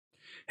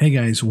Hey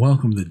guys,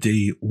 welcome to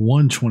day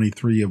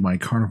 123 of my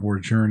carnivore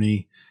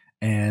journey.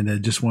 And I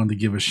just wanted to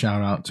give a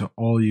shout out to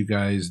all you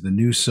guys, the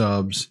new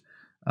subs,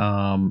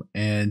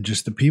 and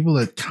just the people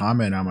that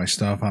comment on my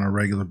stuff on a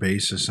regular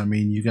basis. I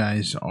mean, you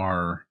guys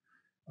are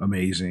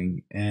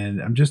amazing.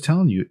 And I'm just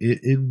telling you,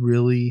 it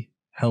really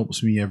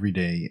helps me every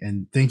day.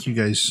 And thank you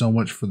guys so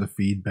much for the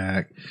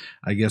feedback.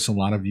 I guess a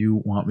lot of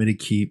you want me to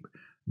keep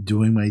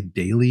doing my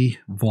daily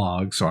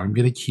vlogs, so I'm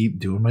gonna keep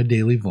doing my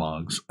daily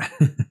vlogs.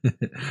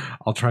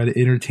 I'll try to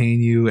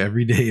entertain you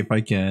every day if I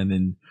can.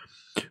 And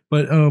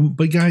but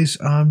guys,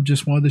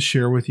 just wanted to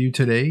share with you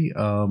today.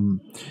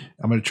 I'm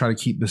gonna try to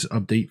keep this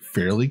update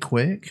fairly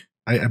quick.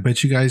 I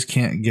bet you guys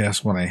can't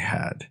guess what I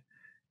had.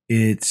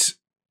 It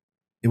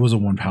was a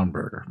 1 pound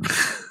burger.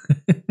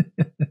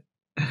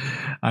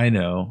 I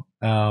know,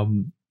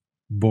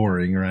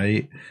 boring,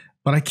 right?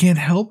 But I can't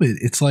help it.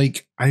 It's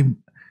like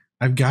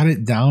I've got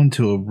it down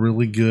to a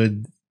really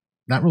good,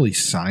 not really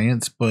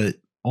science, but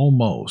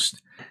almost.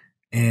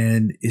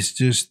 And it's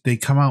just, they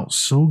come out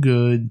so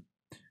good.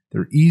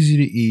 They're easy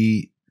to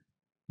eat.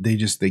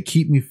 They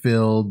keep me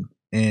filled,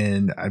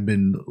 and I've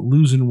been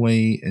losing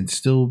weight and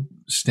still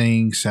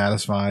staying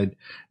satisfied.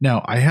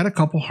 Now, I had a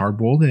couple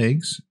hard-boiled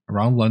eggs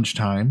around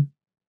lunchtime,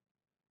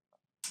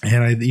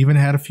 and I even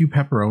had a few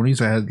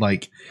pepperonis. I had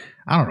like,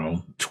 I don't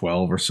know,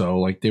 12 or so.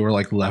 Like they were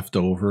like left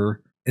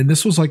over. And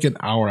this was like an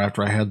hour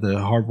after I had the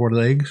hard-boiled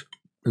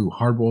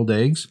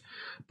eggs.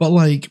 But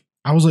like,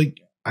 I was like,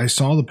 I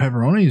saw the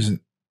pepperonis and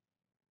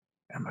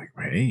I'm like,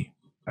 hey,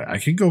 I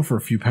could go for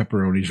a few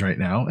pepperonis right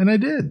now. And I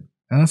did.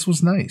 And that's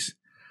what's nice.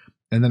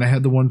 And then I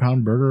had the 1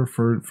 pound burger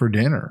for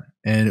dinner,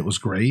 and it was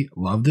great.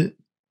 Loved it.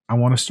 I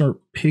want to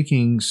start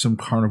picking some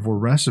carnivore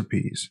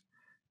recipes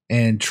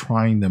and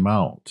trying them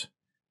out.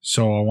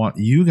 So I want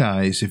you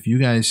guys, if you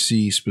guys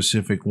see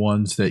specific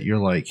ones that you're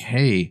like,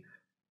 hey,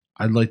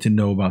 I'd like to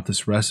know about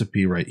this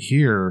recipe right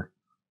here,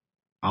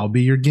 I'll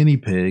be your guinea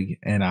pig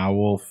and I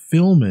will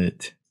film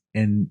it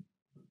and,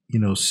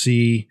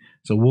 see.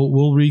 So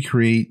we'll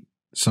recreate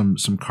some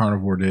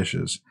carnivore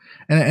dishes.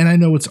 And I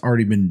know it's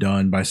already been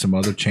done by some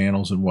other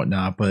channels and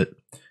whatnot, but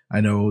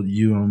I know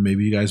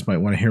maybe you guys might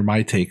want to hear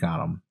my take on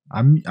them.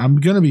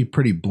 I'm going to be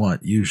pretty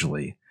blunt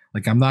usually.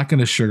 Like, I'm not going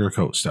to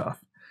sugarcoat stuff.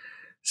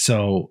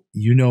 So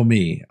you know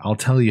me, I'll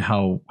tell you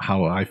how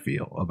I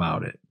feel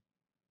about it.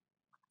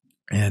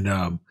 And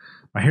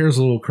my hair is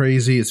a little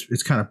crazy.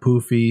 It's kind of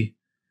poofy.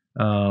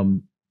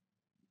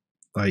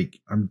 Like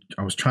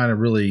I was trying to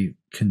really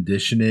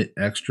condition it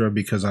extra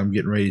because I'm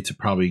getting ready to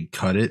probably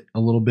cut it a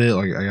little bit.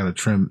 Like I got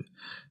to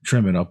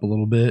trim it up a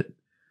little bit.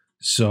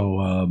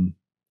 So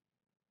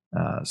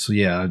so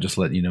yeah, I'll just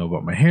let you know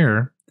about my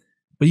hair.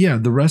 But yeah,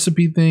 the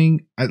recipe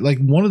thing,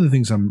 one of the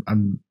things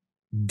I'm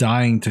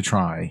dying to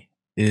try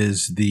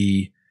is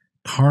the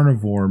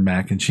carnivore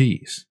mac and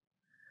cheese.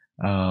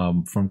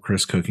 From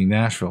Chris Cooking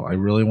Nashville. I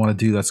really want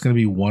to do, that's going to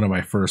be one of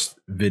my first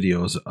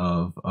videos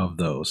of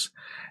those.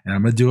 And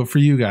I'm going to do it for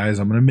you guys.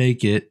 I'm going to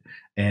make it,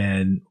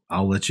 and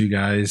I'll let you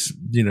guys,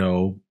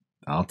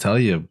 I'll tell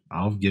you,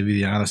 I'll give you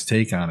the honest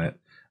take on it.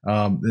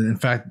 In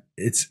fact,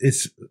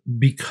 it's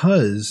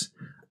because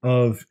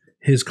of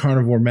his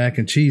carnivore mac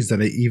and cheese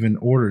that I even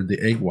ordered the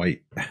egg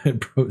white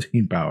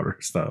protein powder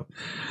stuff.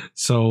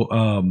 So,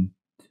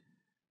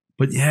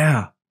 but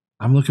yeah,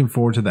 I'm looking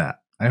forward to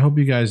that. I hope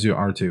you guys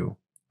are too.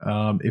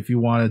 If you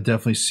want to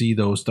definitely see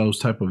those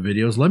type of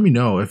videos, let me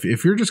know.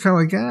 If you're just kind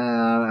of like,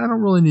 I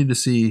don't really need to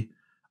see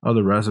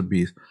other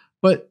recipes,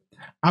 but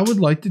I would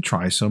like to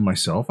try some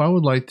myself. I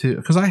would like to,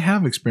 because I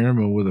have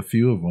experimented with a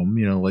few of them,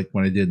 like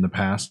when I did in the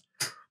past.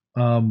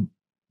 And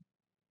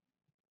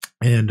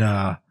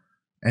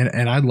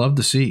I'd love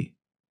to see.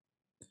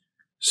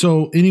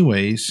 So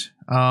anyways,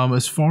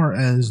 as far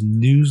as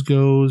news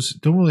goes,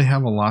 don't really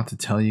have a lot to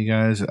tell you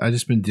guys. I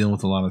just been dealing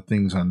with a lot of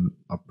things on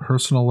a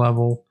personal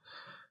level.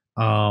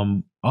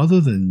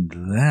 Other than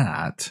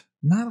that,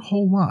 not a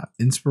whole lot.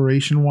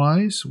 Inspiration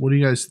wise, what do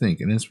you guys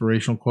think? An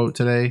inspirational quote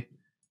today,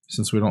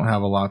 since we don't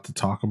have a lot to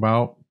talk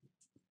about.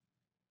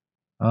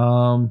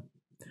 Oh,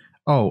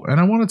 and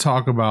I want to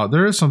talk about,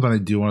 there is something I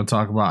do want to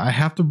talk about. I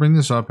have to bring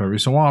this up every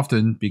so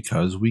often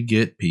because we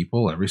get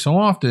people every so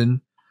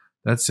often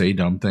that say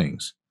dumb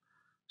things.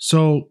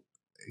 So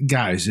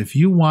guys, if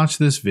you watch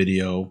this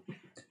video,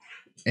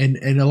 and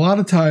a lot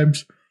of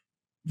times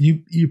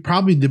you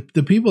probably,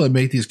 the people that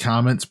make these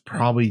comments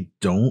probably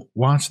don't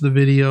watch the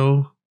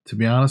video, to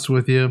be honest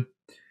with you.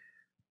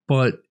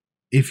 But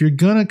if you're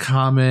going to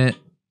comment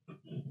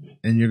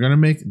and you're going to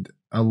make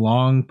a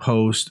long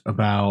post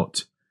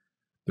about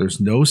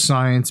there's no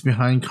science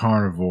behind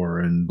carnivore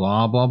and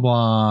blah, blah,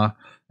 blah,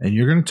 and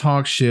you're going to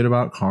talk shit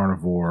about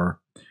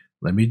carnivore,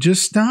 let me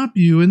just stop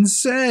you and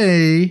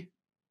say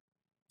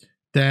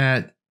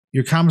that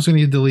your comment's going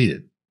to get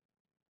deleted.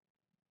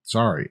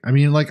 Sorry. I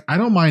mean, like, I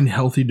don't mind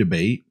healthy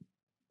debate,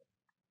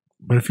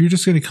 but if you're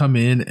just going to come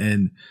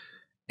in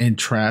and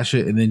trash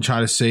it and then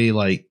try to say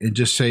like, and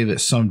just say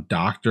that some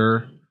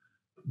doctor,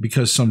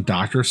 because some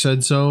doctor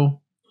said so,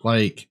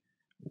 like,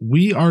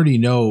 we already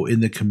know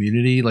in the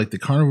community, like the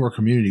carnivore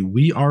community,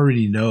 we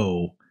already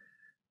know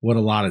what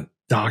a lot of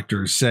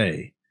doctors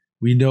say.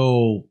 We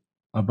know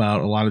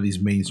about a lot of these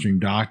mainstream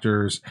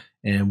doctors,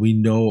 and we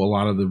know a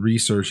lot of the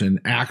research and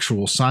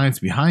actual science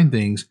behind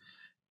things.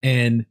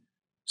 And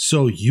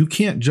so you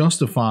can't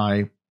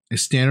justify a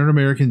standard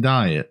American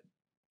diet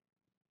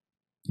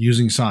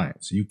using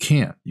science. You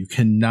can't. You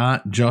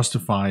cannot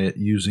justify it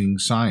using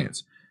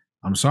science.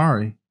 I'm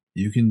sorry.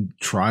 You can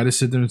try to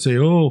sit there and say,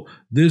 oh,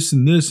 this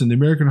and this and the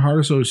American Heart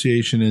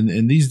Association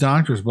and these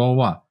doctors, blah, blah,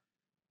 blah.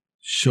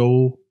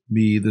 Show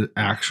me the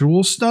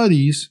actual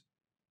studies.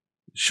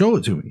 Show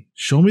it to me.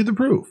 Show me the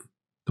proof.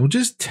 Don't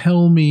just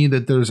tell me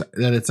that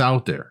it's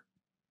out there.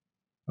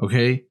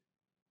 Okay?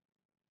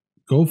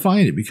 Go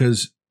find it,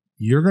 because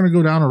you're going to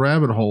go down a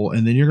rabbit hole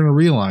and then you're going to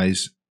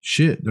realize,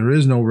 shit, there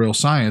is no real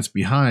science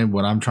behind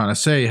what I'm trying to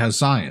say has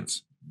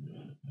science.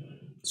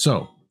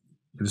 So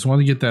I just want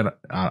to get that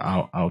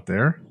out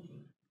there.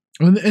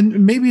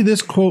 And maybe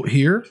this quote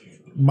here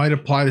might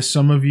apply to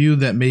some of you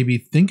that may be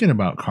thinking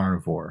about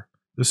carnivore.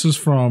 This is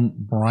from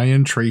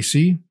Brian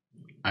Tracy.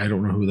 I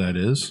don't know who that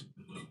is.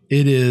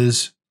 It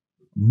is,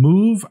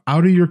 move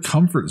out of your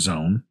comfort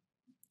zone.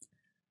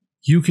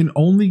 You can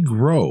only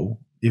grow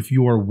if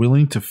you are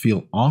willing to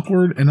feel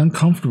awkward and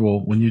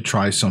uncomfortable when you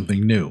try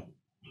something new.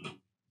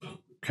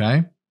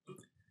 Okay?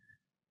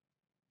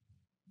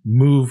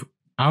 Move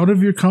out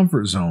of your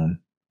comfort zone.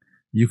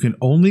 You can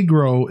only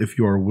grow if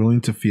you are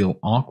willing to feel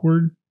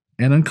awkward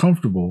and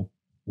uncomfortable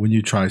when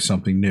you try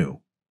something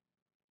new.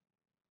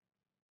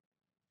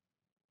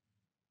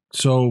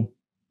 So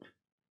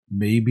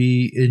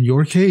maybe in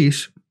your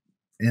case,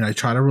 and I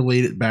try to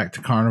relate it back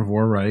to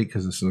carnivore, right?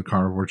 Because this is a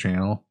carnivore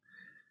channel,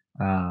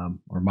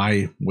 or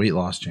my weight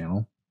loss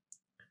channel.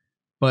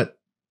 But,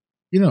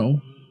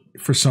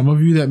 for some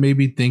of you that may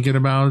be thinking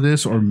about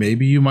this, or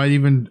maybe you might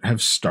even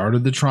have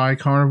started to try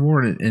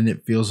carnivore and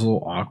it feels a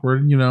little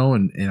awkward,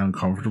 and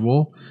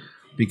uncomfortable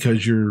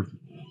because you're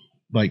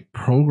like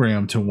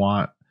programmed to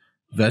want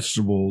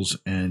vegetables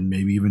and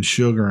maybe even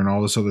sugar and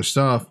all this other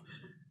stuff.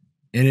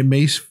 And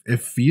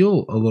it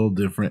feel a little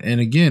different. And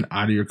again,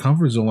 out of your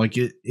comfort zone, like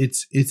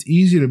it's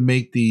easy to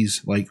make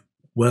these like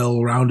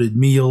well-rounded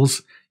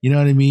meals. You know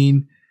what I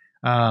mean?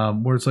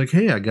 Where it's like,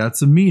 hey, I got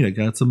some meat, I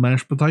got some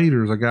mashed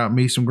potatoes, I got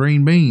me some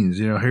green beans,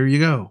 here you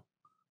go.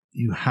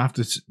 You have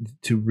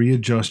to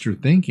readjust your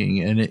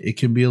thinking, and it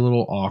can be a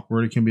little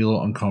awkward. It can be a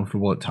little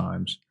uncomfortable at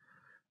times.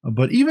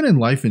 But even in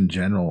life in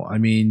general, I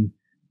mean,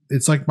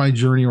 it's like my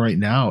journey right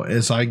now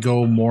as I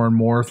go more and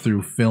more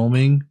through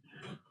filming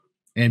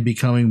and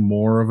becoming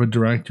more of a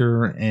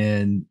director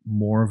and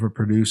more of a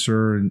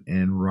producer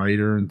and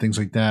writer and things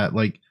like that.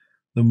 Like,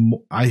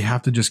 I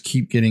have to just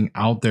keep getting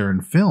out there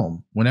and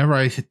film. Whenever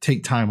I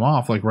take time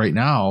off, like right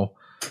now,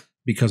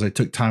 because I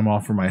took time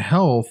off for my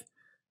health,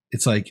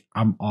 it's like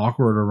I'm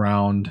awkward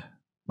around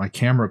my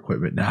camera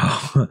equipment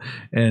now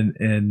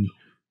and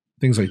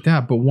things like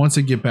that. But once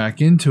I get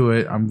back into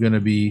it, I'm going to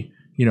be,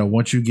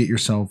 once you get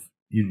yourself,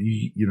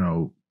 you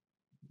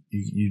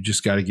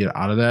just got to get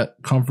out of that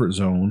comfort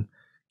zone,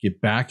 get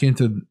back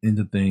into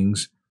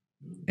things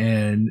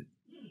and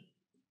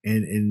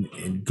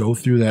go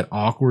through that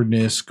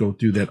awkwardness, go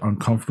through that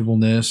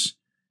uncomfortableness,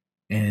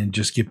 and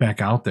just get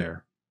back out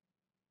there.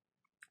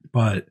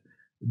 But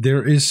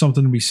there is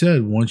something to be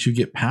said once you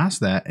get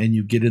past that and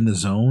you get in the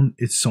zone.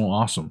 It's so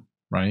awesome,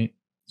 right?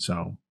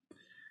 So,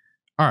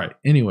 all right.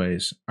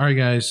 Anyways, all right,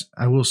 guys,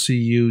 I will see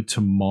you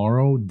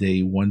tomorrow,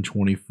 day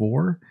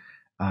 124.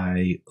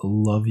 I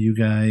love you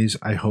guys.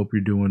 I hope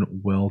you're doing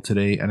well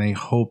today, and I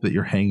hope that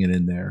you're hanging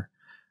in there.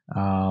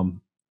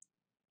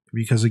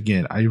 Because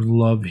again, I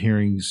love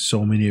hearing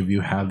so many of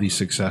you have these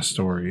success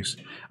stories.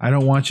 I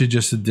don't want you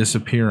just to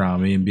disappear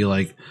on me and be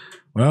like,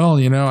 well,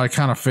 I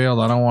kind of failed.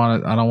 I don't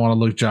want to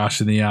look Josh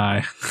in the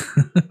eye.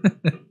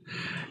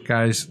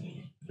 Guys,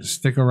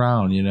 stick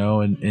around,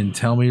 and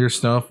tell me your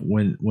stuff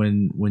when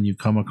you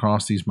come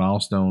across these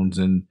milestones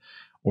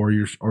or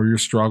your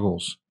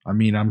struggles. I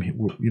mean,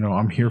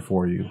 I'm here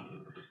for you.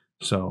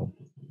 So, all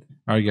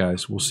right,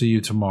 guys, we'll see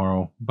you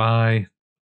tomorrow. Bye.